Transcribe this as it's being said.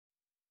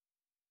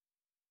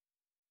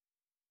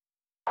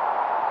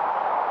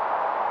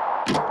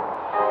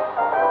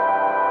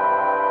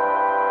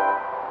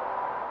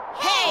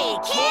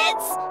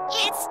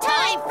It's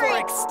time for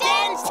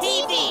Extend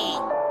TV!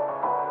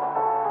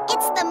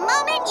 It's the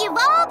moment you've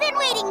all been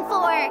waiting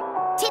for!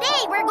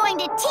 Today we're going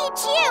to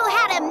teach you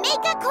how to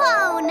make a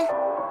clone!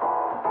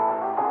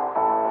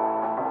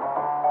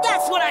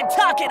 That's what I'm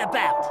talking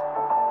about!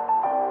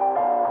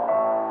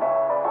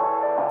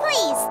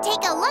 Please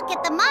take a look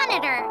at the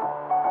monitor.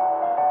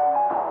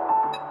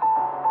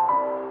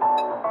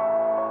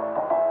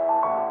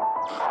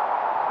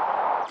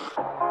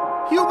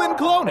 Human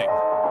cloning.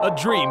 A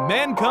dream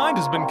mankind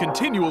has been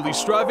continually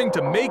striving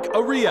to make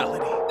a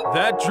reality.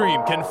 That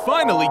dream can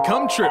finally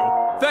come true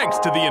thanks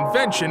to the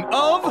invention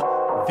of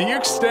the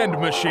Extend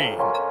Machine.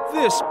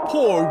 This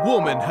poor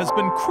woman has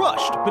been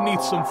crushed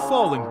beneath some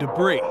falling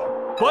debris.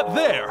 But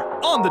there,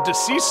 on the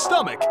deceased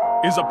stomach,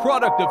 is a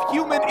product of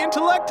human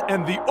intellect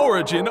and the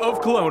origin of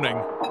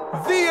cloning.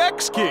 The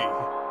X key.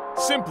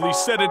 Simply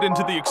set it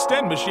into the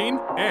Extend Machine,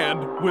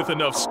 and, with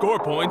enough score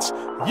points,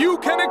 you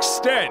can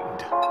extend.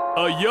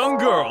 A young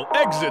girl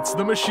exits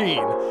the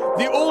machine.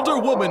 The older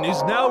woman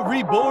is now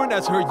reborn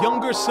as her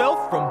younger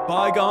self from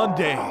bygone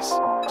days.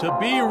 To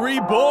be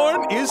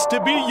reborn is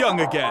to be young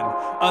again.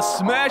 A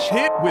smash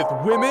hit with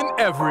women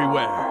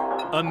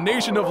everywhere. A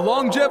nation of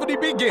longevity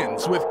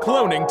begins with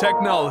cloning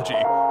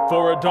technology.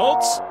 For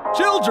adults,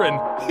 children,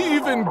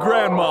 even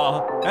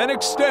grandma. An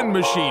Extend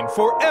Machine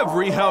for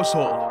every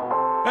household.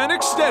 An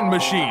Extend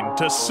Machine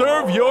to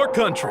serve your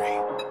country.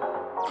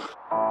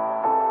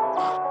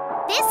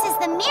 This is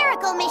the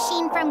miracle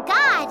machine from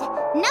God,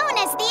 known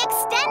as the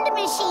Extend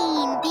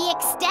Machine. The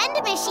Extend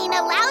Machine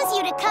allows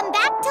you to come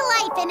back to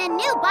life in a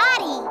new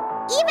body,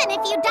 even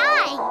if you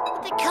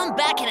die. They come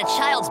back in a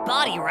child's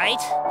body,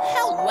 right?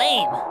 How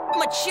lame.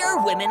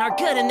 Mature women are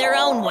good in their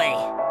own way.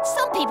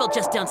 Some people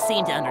just don't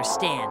seem to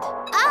understand.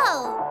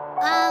 Oh,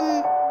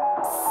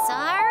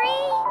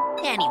 sorry?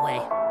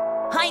 Anyway,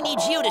 I need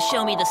you to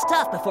show me the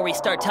stuff before we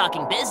start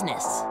talking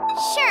business.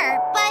 Sure,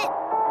 but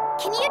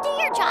can you do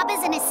your job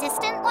as an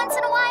assistant once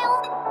in a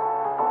while?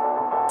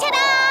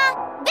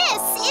 Ta-da!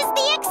 This is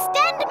the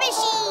Extend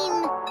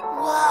Machine!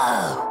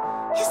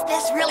 Whoa! Is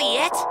this really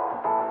it?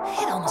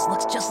 It almost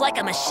looks just like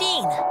a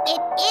machine. It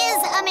is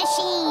a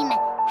machine.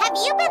 Have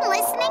you been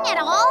listening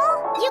at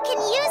all? You can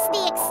use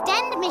the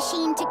Extend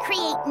Machine to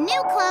create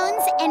new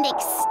clones and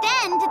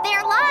extend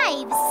their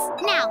lives.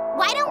 Now,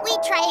 why don't we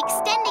try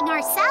extending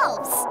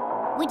ourselves?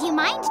 Would you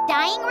mind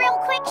dying real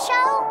quick,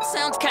 Sho?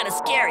 Sounds kind of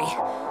scary.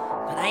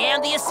 But I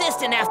am the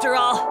assistant after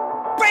all.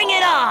 Bring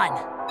it on!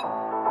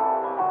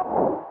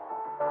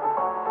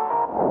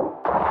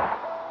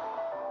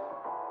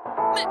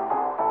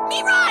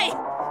 Mirai!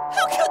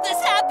 How could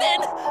this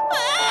happen?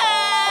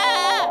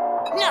 Ah!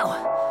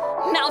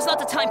 No, now's not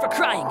the time for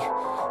crying.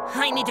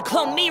 I need to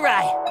clone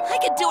Mirai. I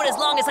can do it as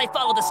long as I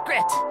follow the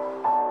script.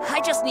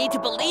 I just need to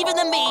believe in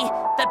the me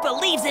that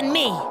believes in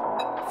me.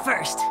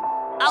 First,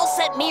 I'll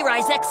set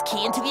Mirai's X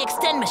key into the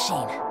Extend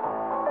Machine.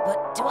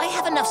 But do I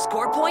have enough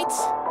score points?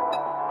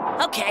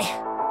 Okay,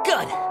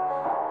 good.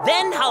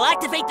 Then I'll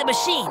activate the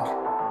machine.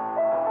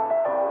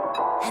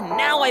 And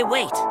now I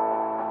wait.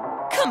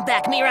 Come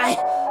back, Mirai.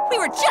 We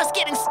were just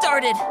getting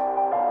started.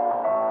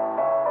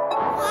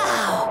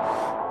 Wow.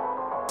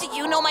 Do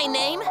you know my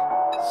name?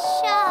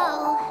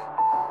 Sho.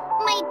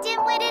 My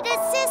dim-witted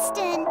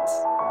assistant.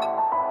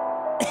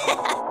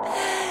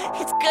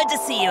 It's good to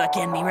see you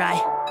again, Mirai.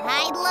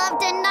 I'd love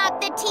to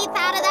knock the teeth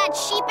out of that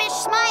sheepish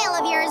smile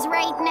of yours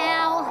right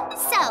now.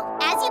 So,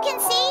 as you can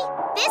see,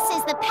 this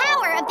is the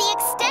power of the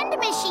Extend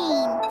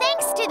Machine.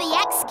 Thanks to the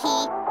X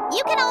key,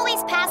 you can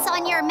always pass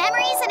on your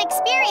memories and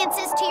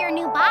experiences to your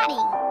new body.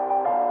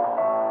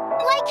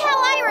 Like how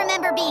I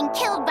remember being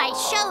killed by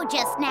Sho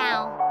just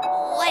now.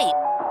 Wait,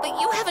 but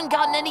you haven't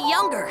gotten any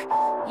younger,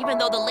 even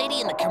though the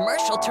lady in the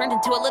commercial turned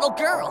into a little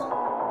girl.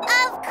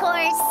 Of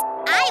course.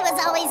 I was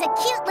always a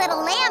cute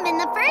little lamb in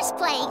the first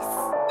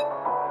place.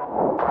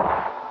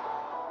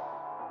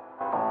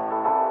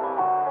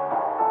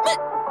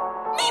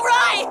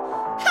 Mirai!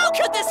 How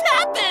could this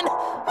happen?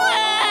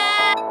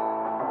 Ah!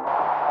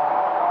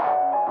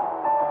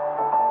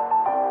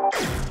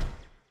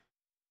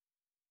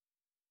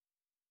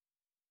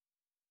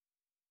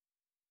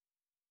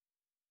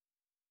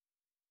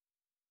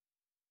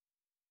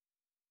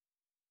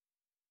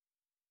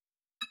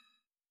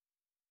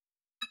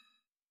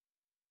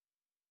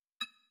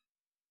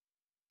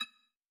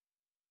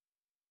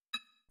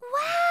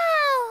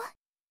 Wow!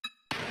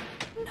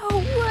 No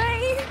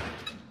way!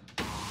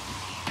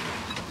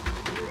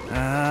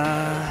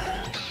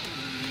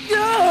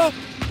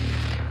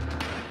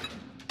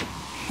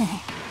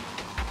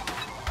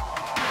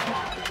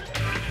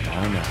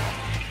 Oh no.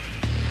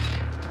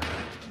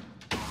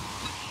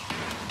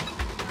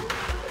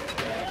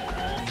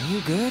 Are you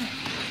good?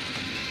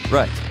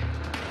 Right.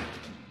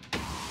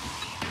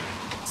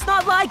 It's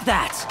not like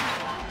that!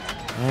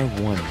 I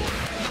wonder.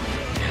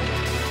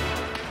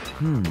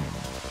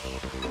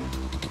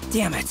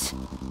 Damn it.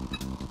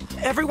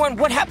 Everyone,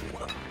 what happened?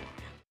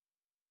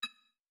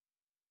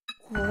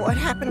 What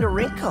happened to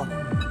Rinko?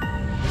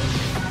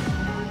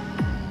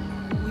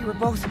 We were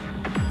both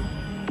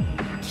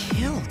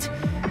killed.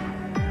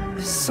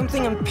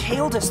 Something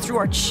impaled us through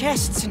our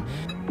chests and...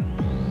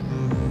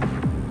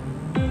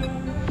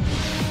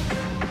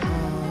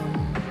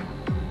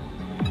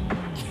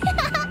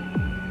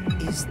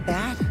 Is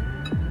that...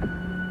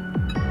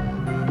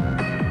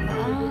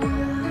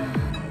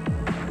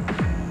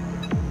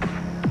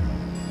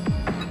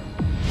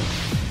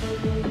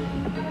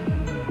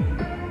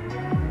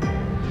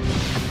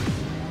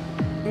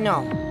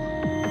 No.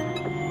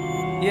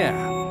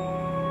 Yeah.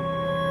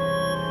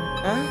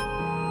 Huh?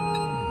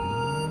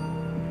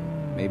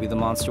 Maybe the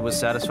monster was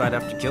satisfied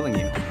after killing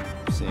you,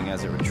 seeing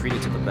as it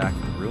retreated to the back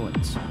of the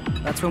ruins.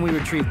 That's when we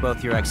retrieved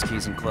both your X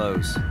keys and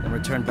clothes, and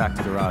returned back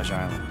to Garage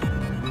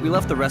Island. We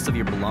left the rest of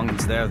your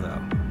belongings there,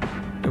 though.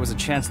 There was a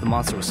chance the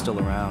monster was still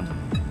around.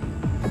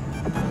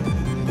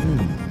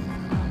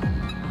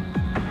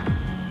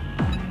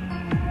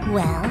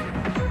 Well...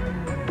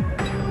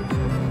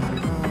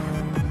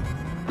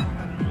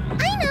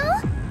 I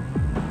know!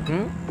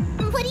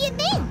 What do you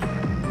think?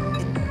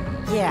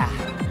 Yeah.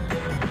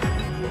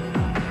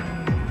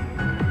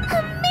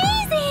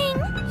 Amazing!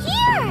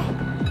 Here!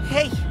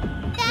 Hey!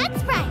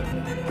 That's right!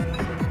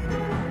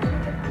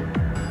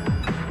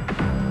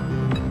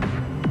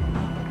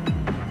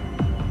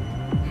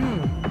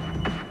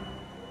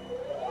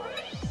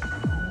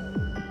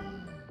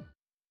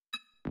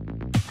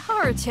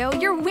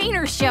 Haruto, your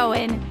wiener's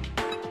showing!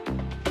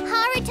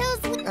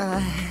 Haruto's...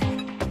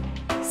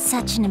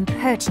 Such an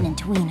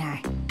impertinent wiener.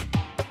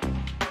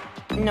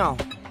 No.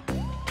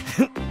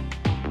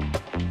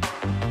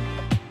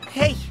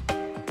 Hey!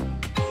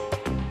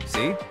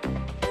 See?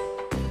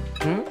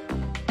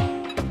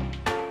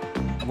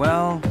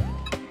 Well...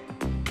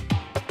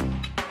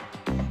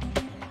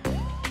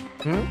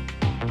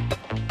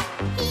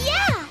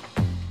 Yeah!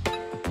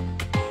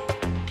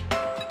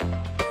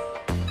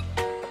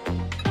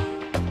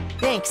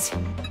 Thanks.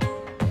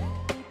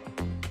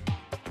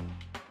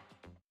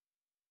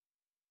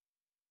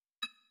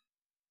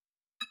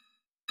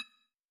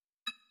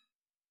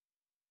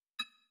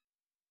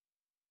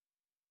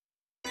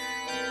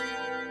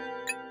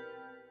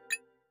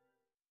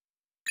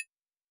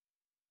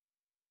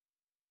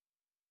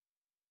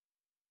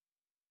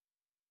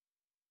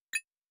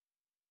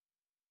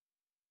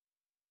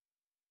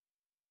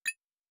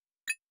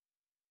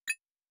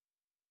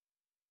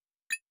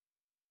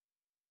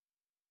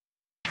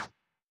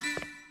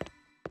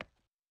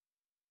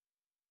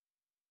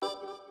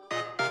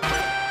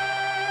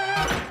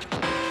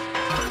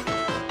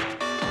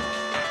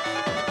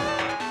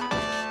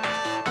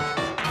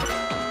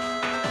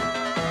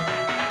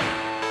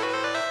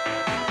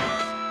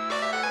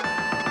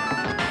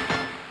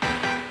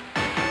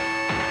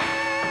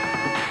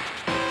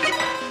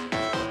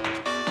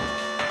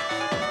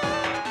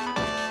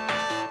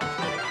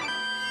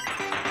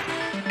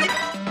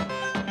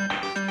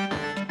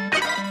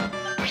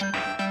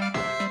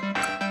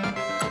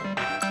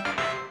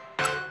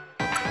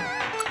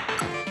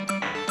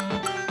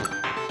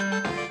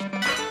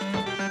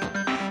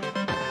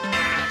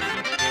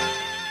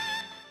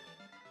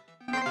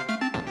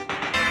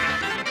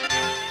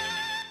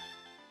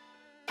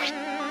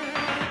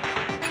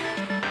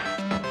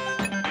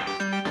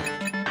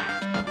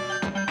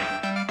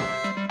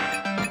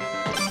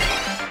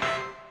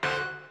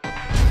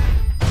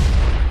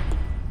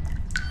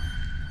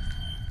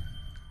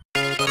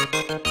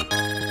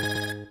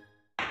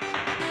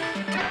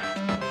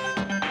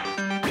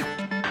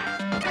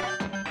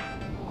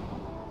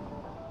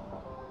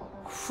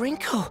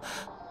 Rinko,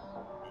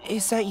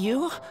 is that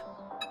you?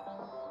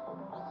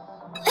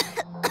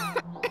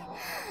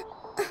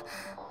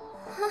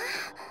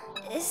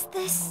 Is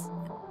this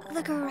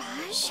the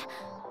garage?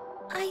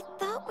 I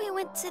thought we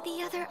went to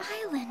the other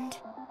island.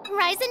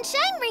 Rise and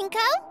shine, Rinko!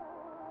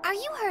 Are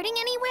you hurting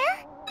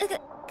anywhere?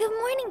 Good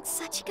morning,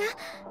 Sachika.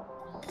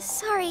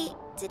 Sorry,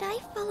 did I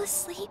fall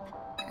asleep?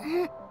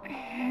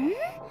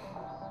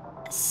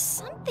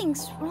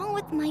 Something's wrong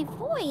with my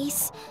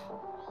voice.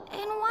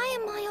 And why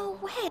am I all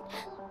wet?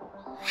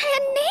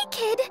 And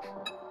naked!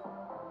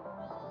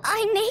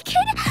 I'm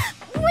naked?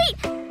 Wait,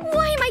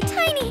 why am I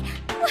tiny?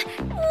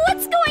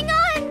 What's going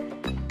on?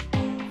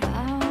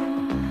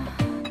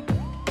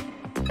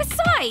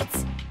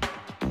 Besides!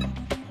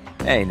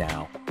 Hey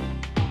now.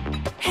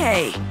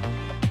 Hey!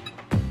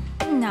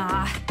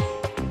 Nah.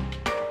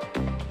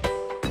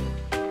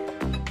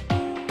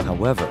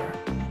 However...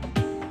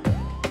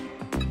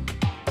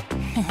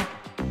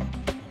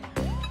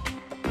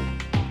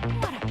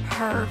 What a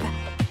perv.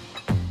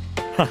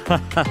 I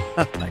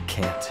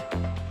can't.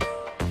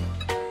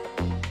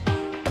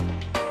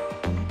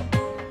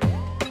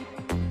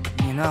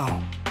 You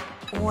know,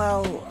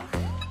 well...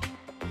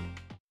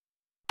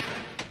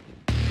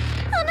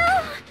 Oh no!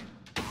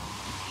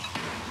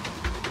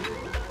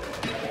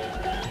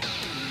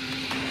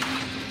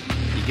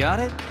 You got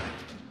it?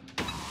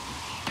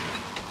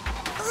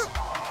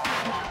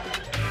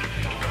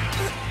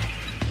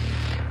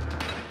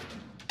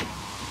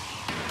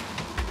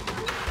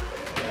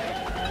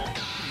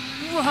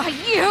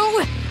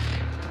 You!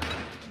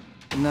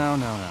 No.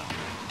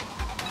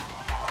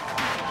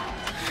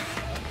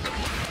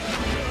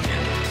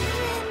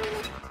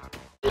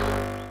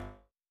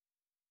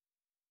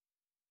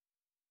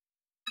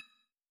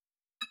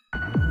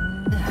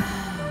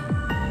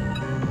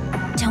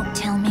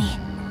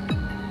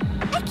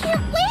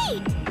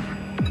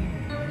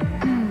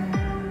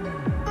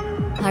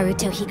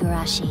 Haruto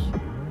Higurashi.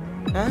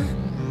 Huh?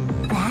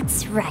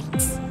 That's right.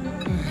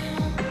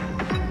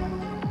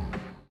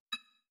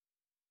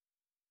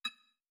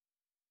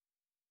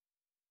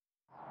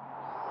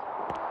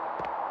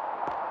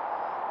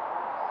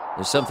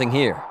 There's something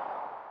here.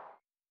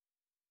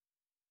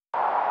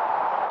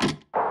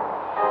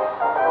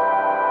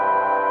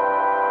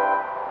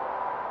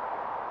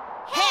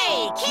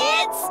 Hey,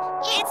 kids!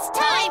 It's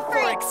time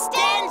for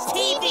Extend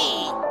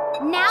TV!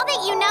 Now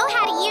that you know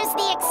how to use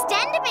the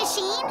Extend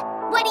machine,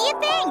 what do you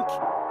think?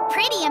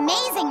 Pretty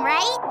amazing,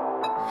 right?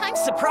 I'm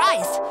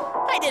surprised.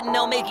 I didn't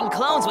know making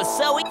clones was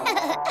so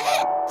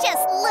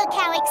Just look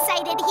how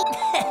excited he...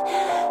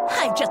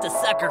 I'm just a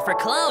sucker for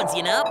clones,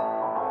 you know?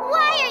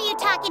 Why are you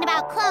talking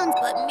about clones?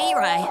 But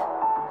Mirai,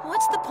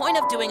 what's the point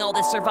of doing all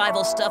this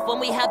survival stuff when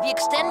we have the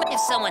Extend? If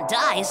someone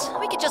dies,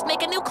 we could just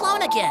make a new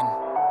clone again.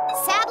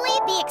 Sadly,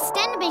 the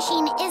Extend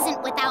machine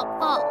isn't without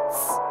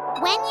faults.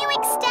 When you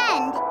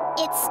extend,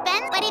 it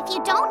spends, but if you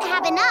don't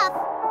have enough,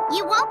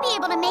 you won't be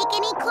able to make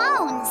any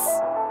clones.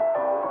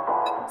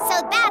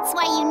 So that's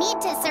why you need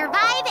to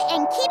survive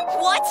and keep...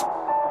 What?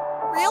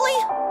 Really?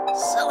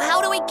 So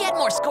how do we get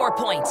more score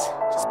points?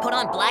 Just put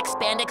on black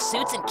spandex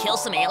suits and kill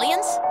some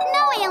aliens?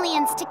 No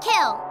aliens to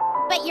kill.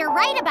 But you're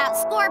right about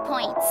score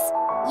points.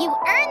 You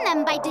earn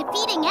them by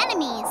defeating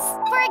enemies.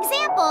 For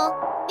example,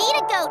 beat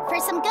a goat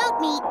for some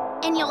goat meat,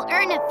 and you'll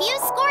earn a few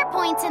score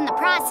points in the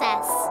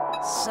process.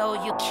 So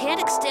you can't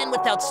extend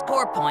without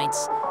score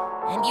points,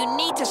 and you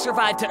need to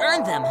survive to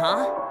earn them,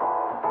 huh?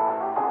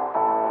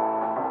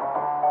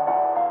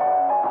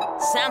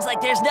 Sounds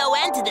like there's no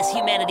end to this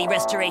humanity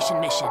restoration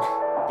mission.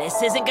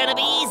 This isn't gonna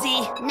be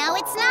easy. No,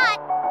 it's not.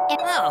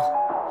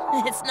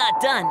 Oh, it's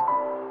not done.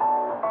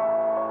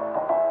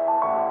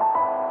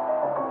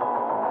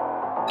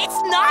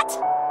 It's not?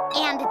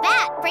 And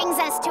that brings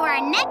us to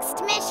our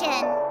next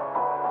mission.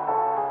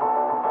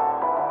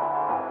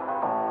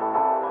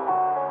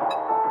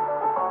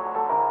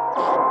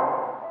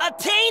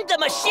 Attain the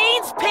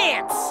machine's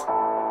pants!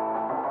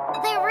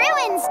 The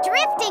ruins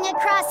drifting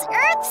across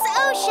Earth's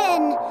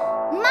ocean.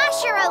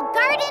 Mashiro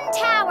Garden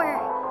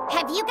Tower.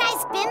 Have you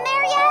guys been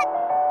there yet?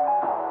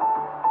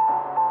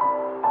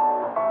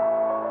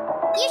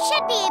 You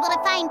should be able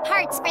to find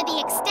parts for the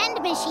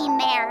Extend machine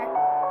there.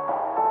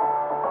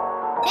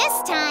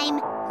 This time,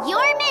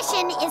 your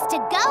mission is to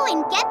go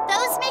and get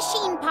those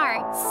machine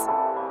parts.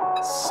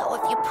 So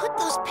if you put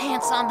those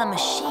pants on the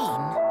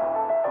machine...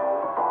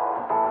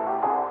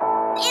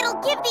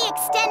 It'll give the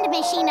Extend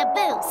machine a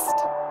boost.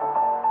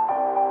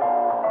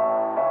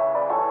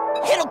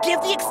 It'll give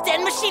the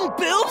Extend machine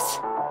boobs?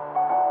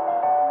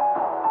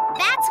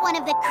 That's one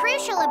of the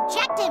crucial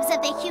objectives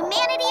of the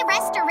Humanity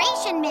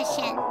Restoration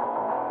Mission.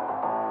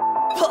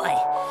 Boy,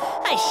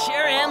 I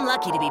sure am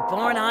lucky to be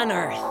born on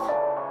Earth.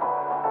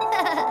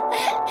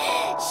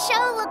 Sho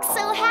looks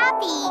so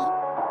happy.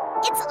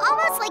 It's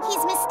almost like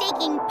he's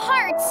mistaking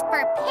parts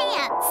for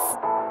pants.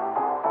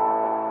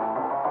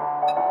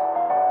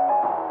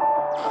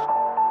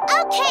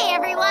 Okay,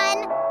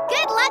 everyone.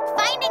 Good luck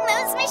finding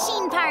those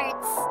machine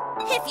parts.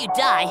 If you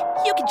die,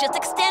 you can just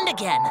extend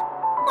again.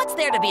 What's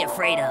there to be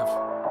afraid of?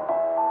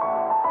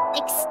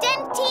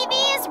 Extend TV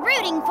is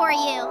rooting for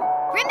you.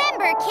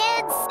 Remember,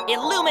 kids,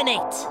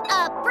 Illuminate!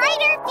 a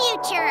brighter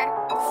future.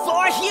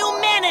 For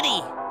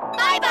humanity!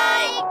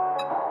 Bye-bye.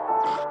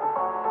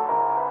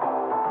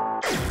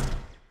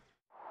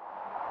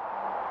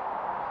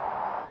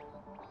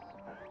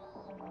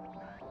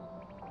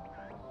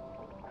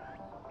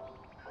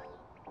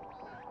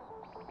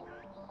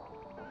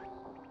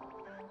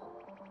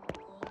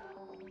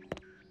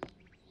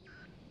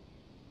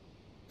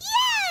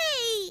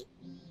 Yay!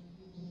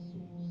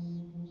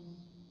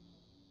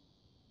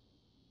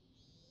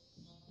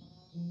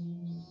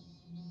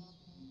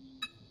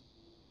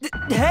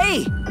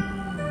 Hey!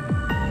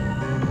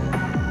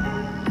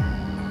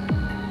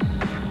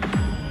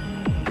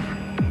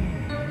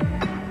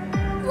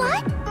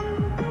 What?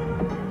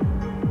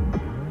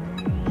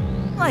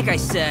 Like I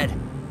said.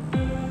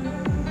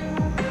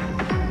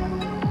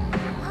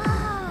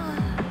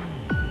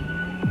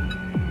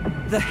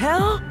 The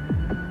hell?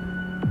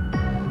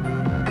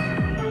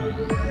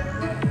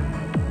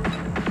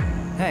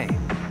 Hey.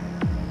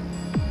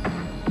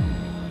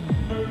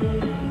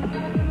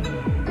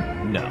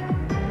 No.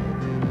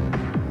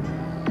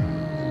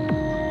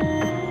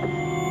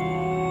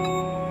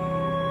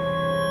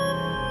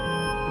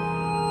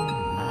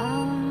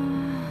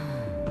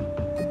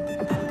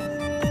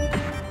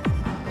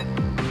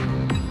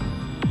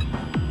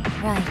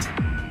 Right.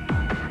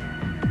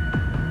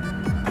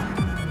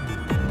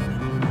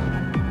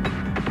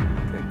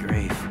 Good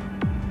grief.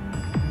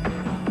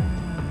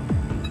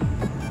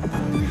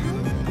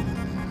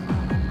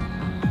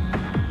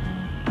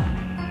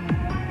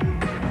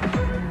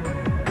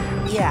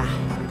 Yeah.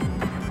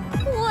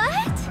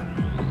 What?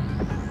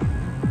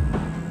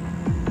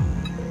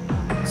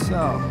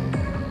 So,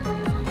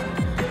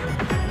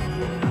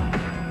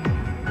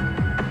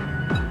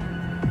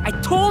 I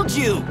told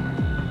you!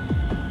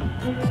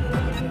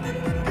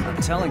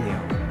 I'm telling you.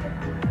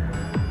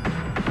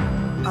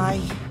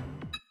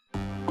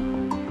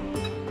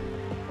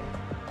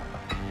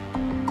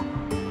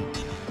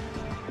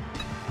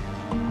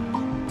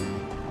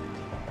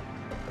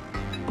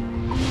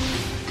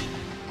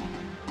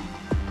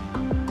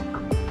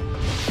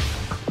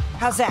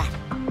 How's that?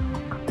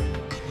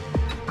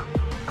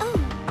 Oh.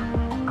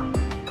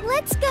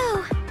 Let's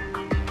go.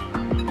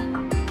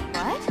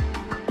 What?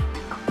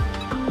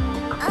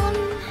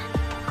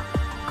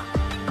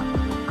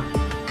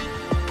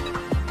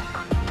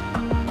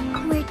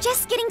 We're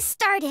just getting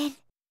started.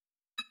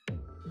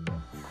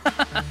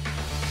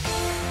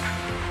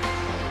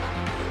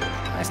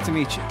 Nice to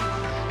meet you.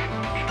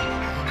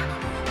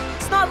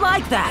 It's not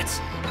like that!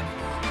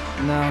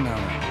 No.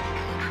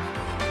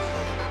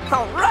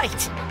 All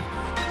right!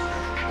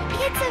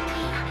 It's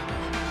okay.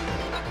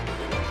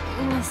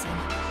 Listen.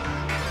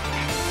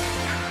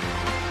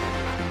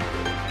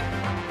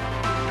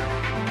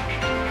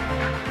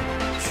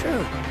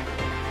 True.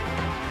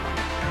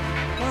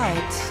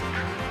 But...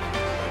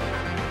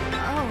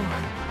 Oh.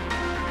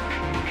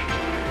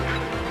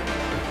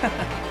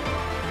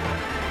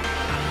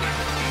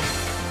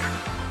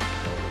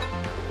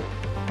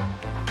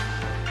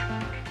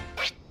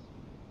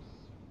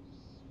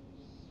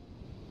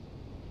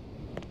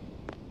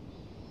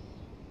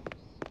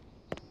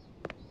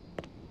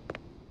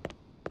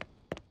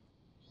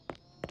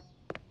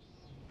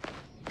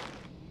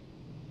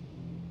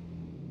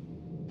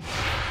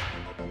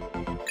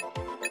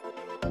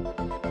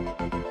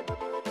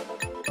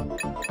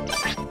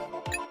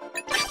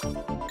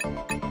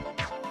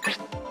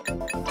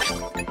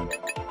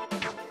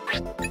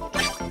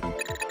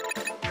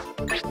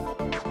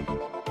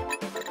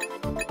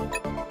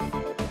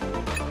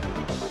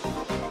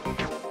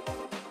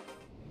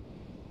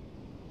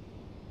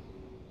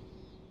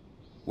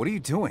 What are you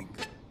doing?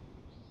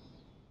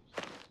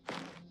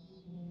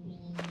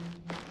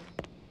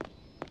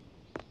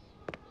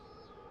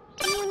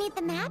 Do you need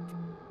the map?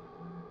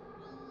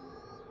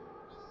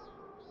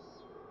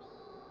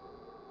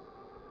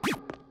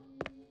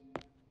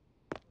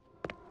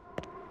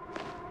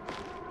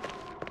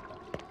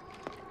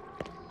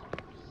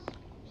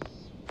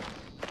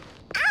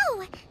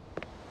 Ow!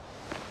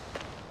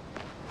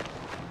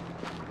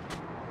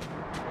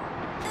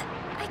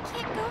 I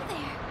can't go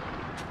there.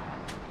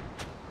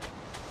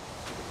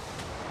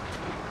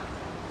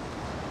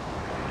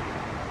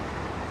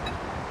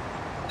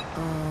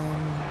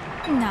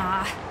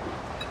 Nah.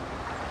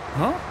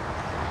 Huh?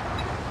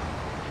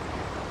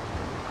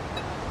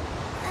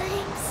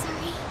 I'm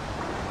sorry.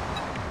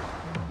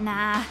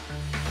 Nah.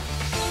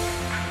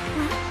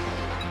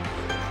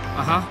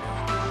 Uh-huh.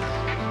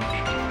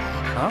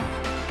 Huh?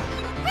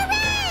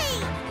 Hooray!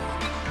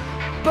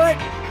 But...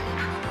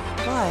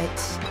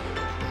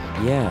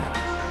 Yeah.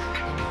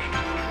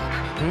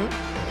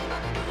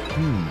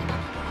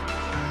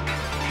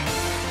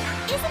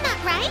 Isn't that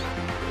right?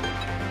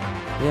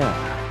 Yeah.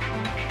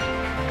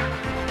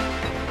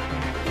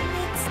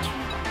 It's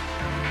true.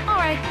 All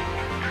right.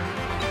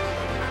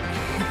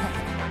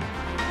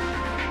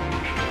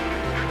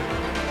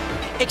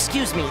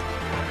 Excuse me.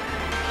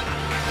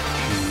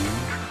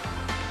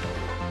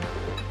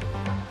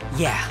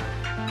 Yeah.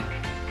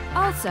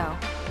 Also,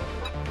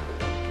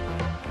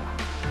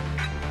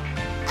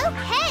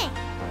 Okay.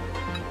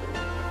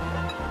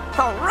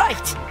 All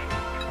right!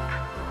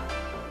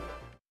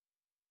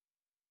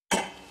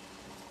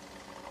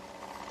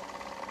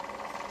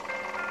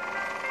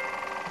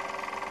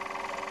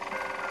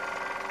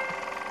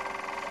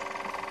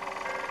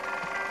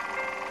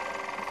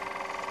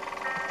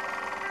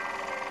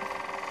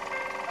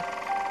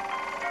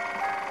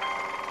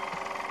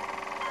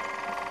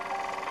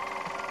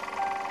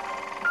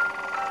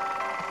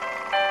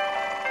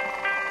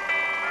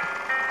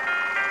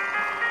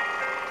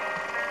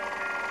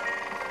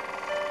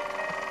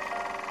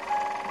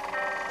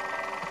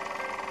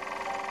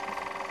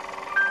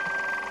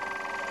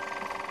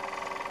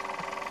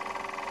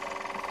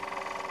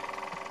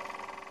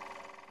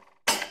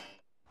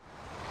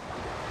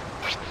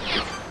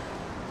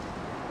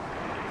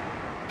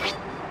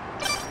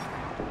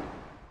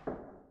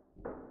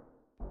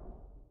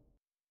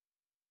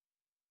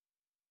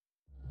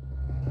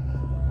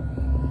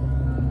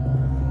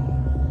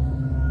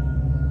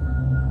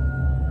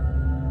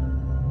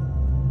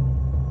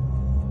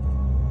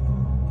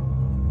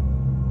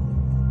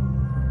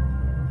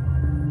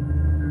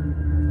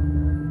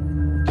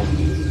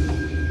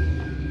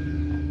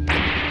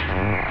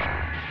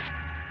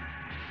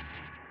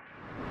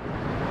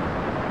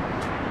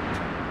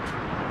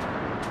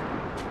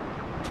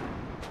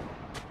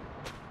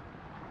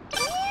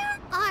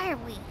 Are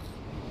we?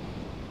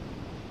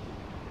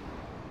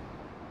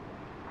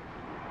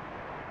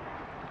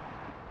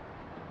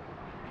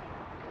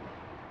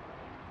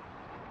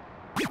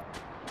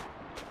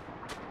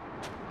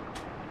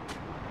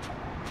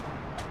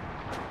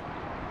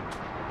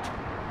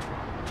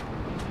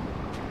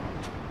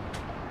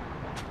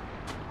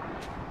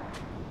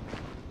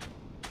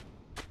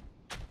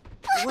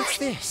 What's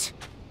this?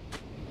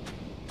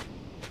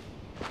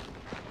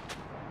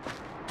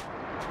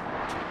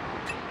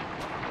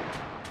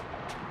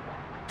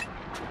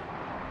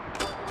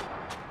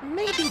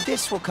 Maybe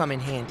this will come in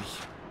handy.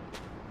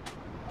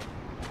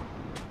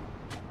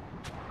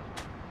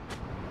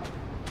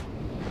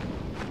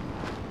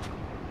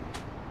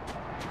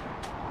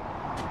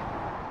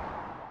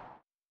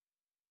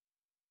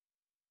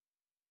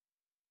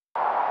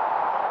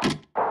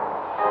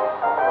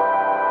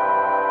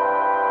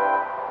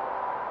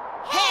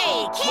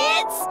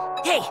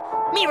 Hey,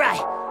 Mirai!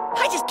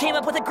 I just came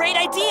up with a great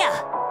idea!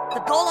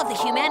 The goal of the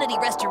Humanity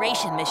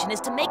Restoration mission is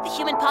to make the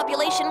human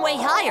population way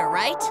higher,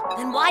 right?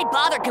 Then why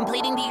bother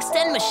completing the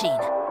Extend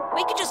machine?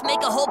 We could just make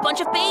a whole bunch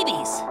of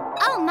babies.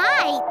 Oh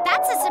my,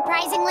 that's a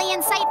surprisingly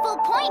insightful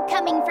point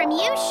coming from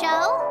you,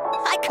 Sho.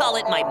 I call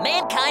it my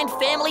Mankind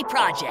Family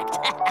Project.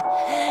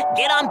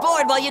 Get on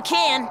board while you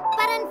can.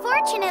 But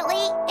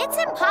unfortunately, it's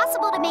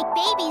impossible to make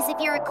babies if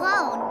you're a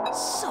clone.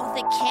 So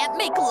they can't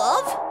make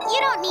love? You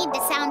don't need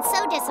to sound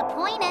so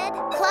disappointed.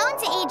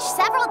 Clones age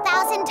several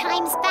thousand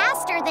times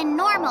faster than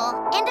normal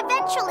and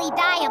eventually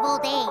die of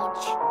old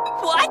age.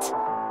 What?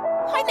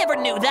 I never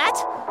knew that.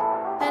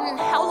 Then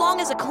how long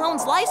is a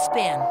clone's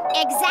lifespan?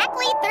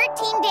 Exactly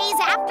 13 days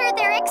after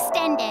they're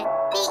extended.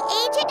 The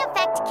aging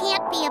effect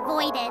can't be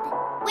avoided,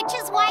 which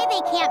is why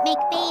they can't make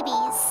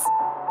babies.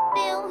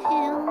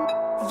 Boo-hoo.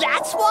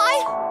 That's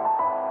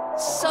why?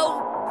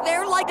 So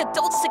they're like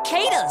adult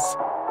cicadas.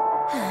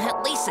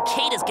 At least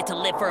cicadas get to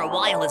live for a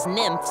while as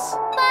nymphs.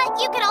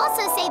 But you could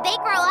also say they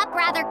grow up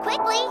rather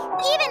quickly.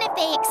 Even if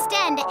they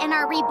extend and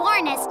are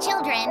reborn as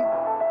children,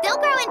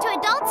 they'll grow into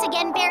adults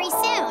again very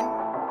soon.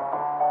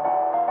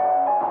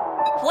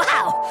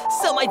 Wow!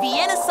 So my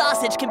Vienna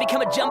sausage can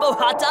become a jumbo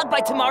hot dog by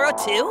tomorrow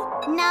too?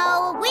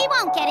 No, we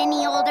won't get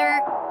any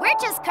older. We're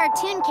just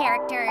cartoon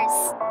characters.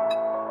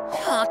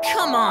 Oh,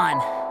 come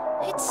on.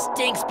 It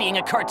stinks being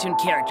a cartoon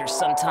character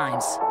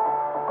sometimes.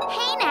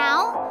 Hey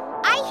now,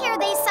 I hear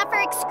they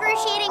suffer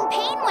excruciating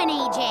pain when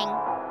aging.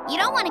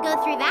 You don't want to go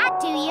through that,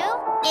 do you?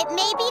 It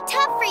may be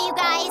tough for you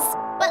guys,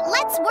 but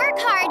let's work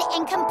hard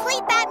and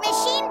complete that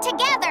machine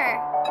together.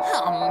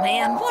 Oh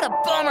man, what a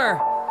bummer.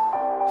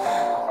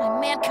 My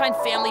Mankind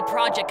Family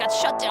Project got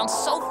shut down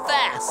so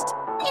fast.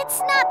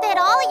 It's not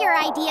that all your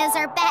ideas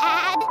are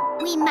bad.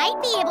 We might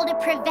be able to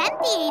prevent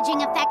the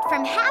aging effect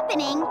from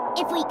happening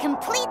if we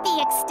complete the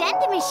Extend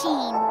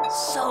machine.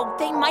 So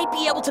they might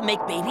be able to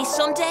make babies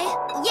someday?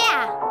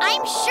 Yeah,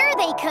 I'm sure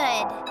they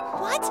could.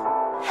 What?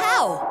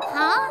 How?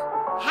 Huh?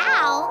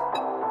 How?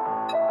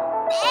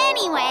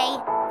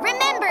 Anyway,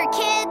 remember,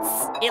 kids.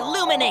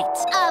 Illuminate.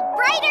 A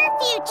brighter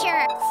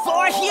future.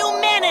 For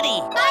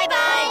humanity!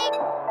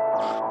 Bye-bye.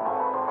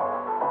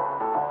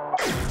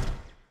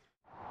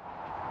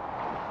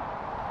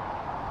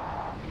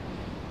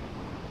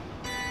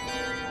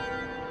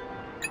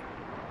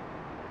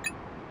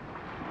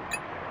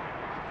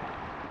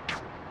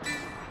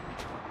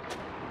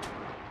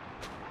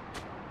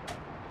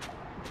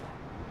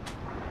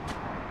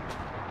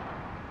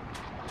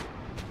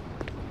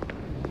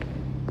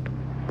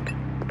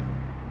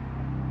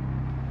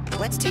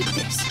 Let's take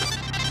this.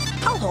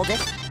 I'll hold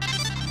it.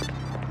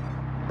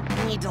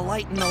 Need to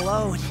lighten the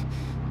load.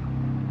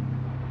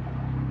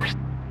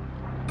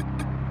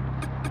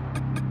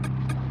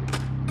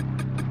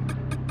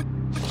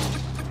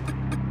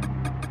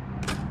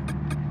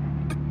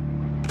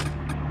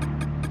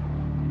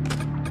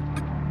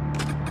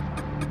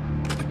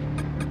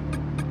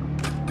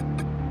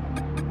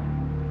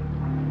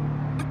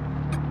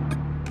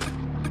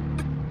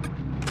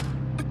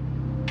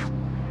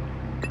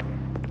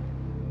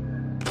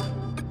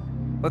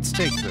 Let's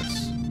take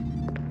this.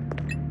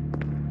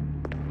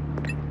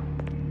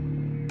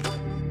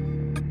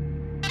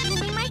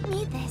 We might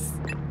need this.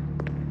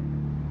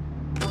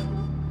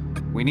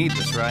 We need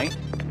this, right?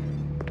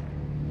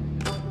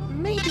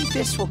 Maybe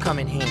this will come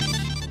in handy.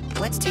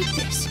 Let's take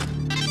this.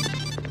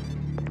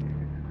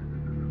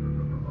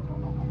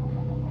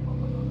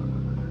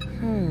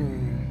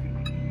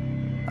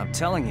 I'm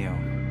telling you.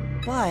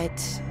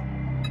 But...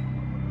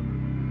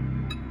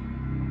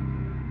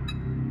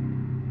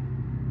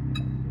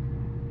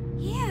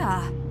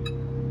 Yeah.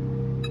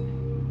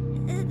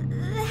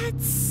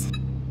 That's...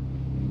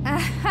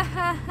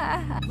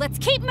 Let's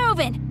keep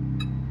moving.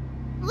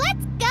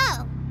 Let's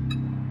go.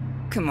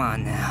 Come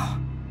on now.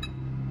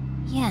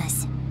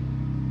 Yes.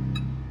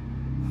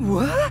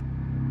 What?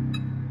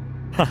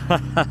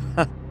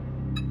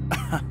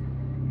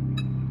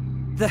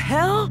 The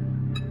hell?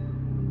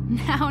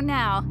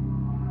 Now.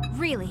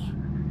 Really.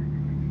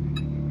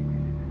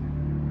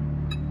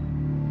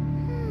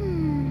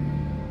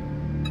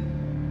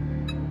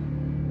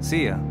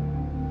 See ya.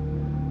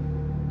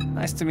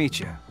 Nice to meet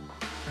you.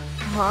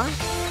 Huh?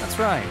 That's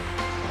right.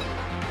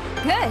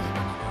 Good.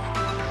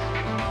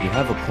 You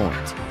have a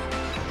point.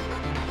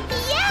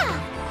 Yeah!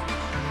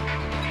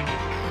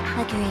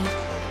 Agreed.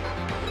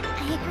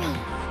 I agree.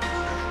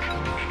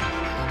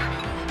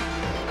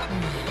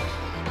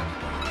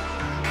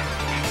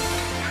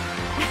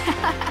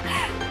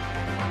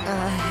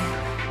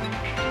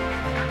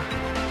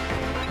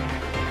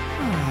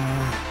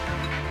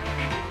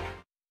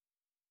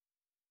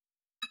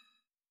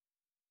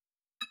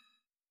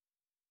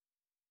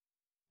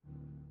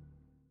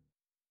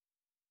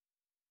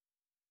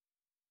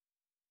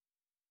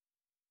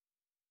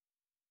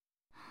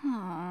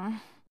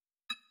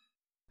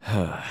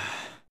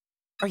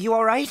 Are you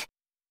all right?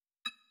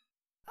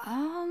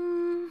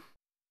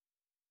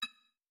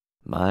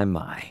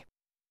 My.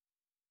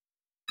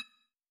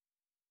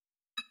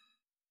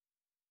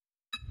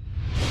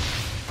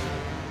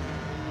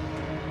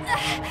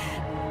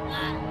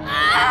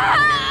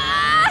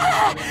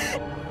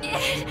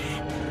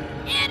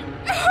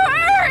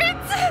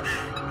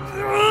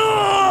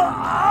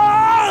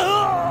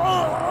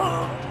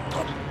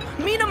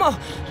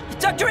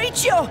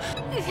 Joe!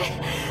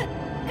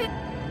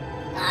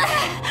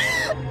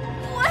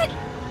 What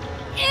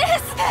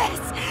is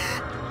this?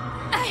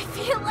 I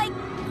feel like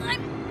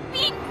I'm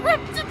being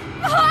ripped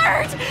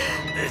apart.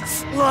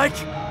 It's like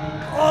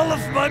all of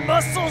my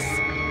muscles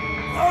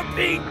are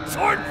being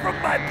torn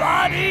from my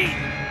body.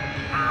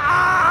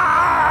 Ah!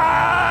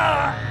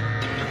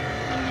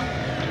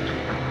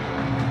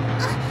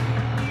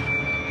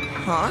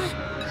 Huh?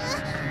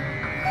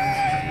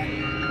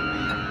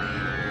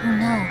 Oh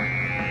no.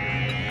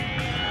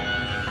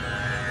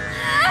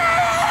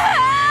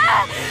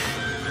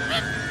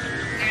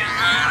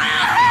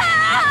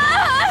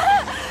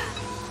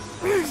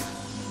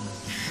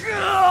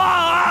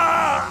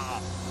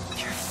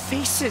 Their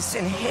faces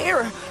and hair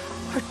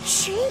are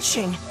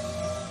changing.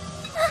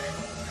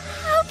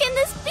 How can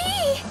this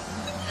be?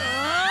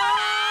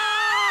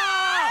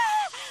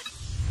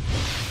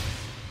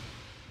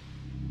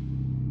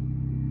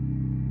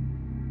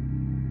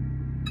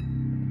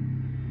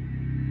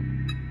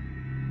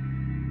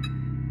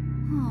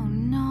 Oh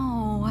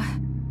no.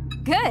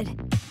 Good.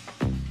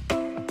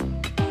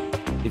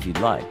 If you'd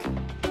like.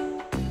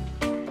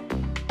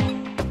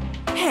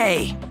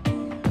 Hey!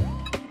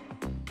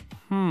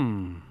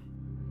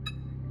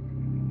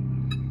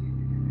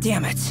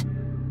 Damn it.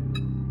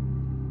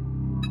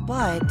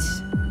 But...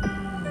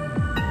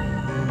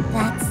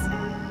 That's...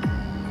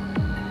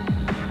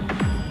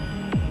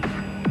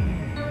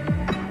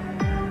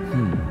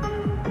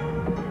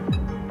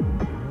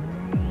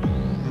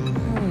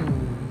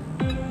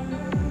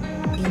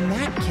 in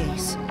that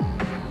case...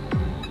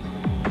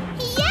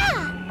 Yeah!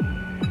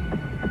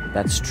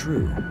 That's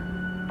true.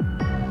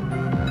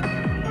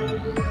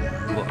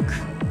 Look.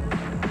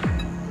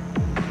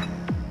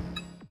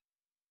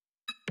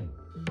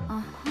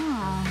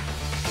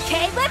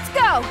 Okay, let's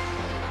go.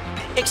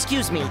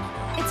 Excuse me.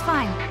 It's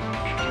fine.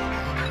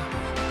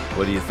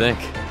 What do you think?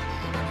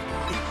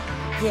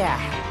 Yeah.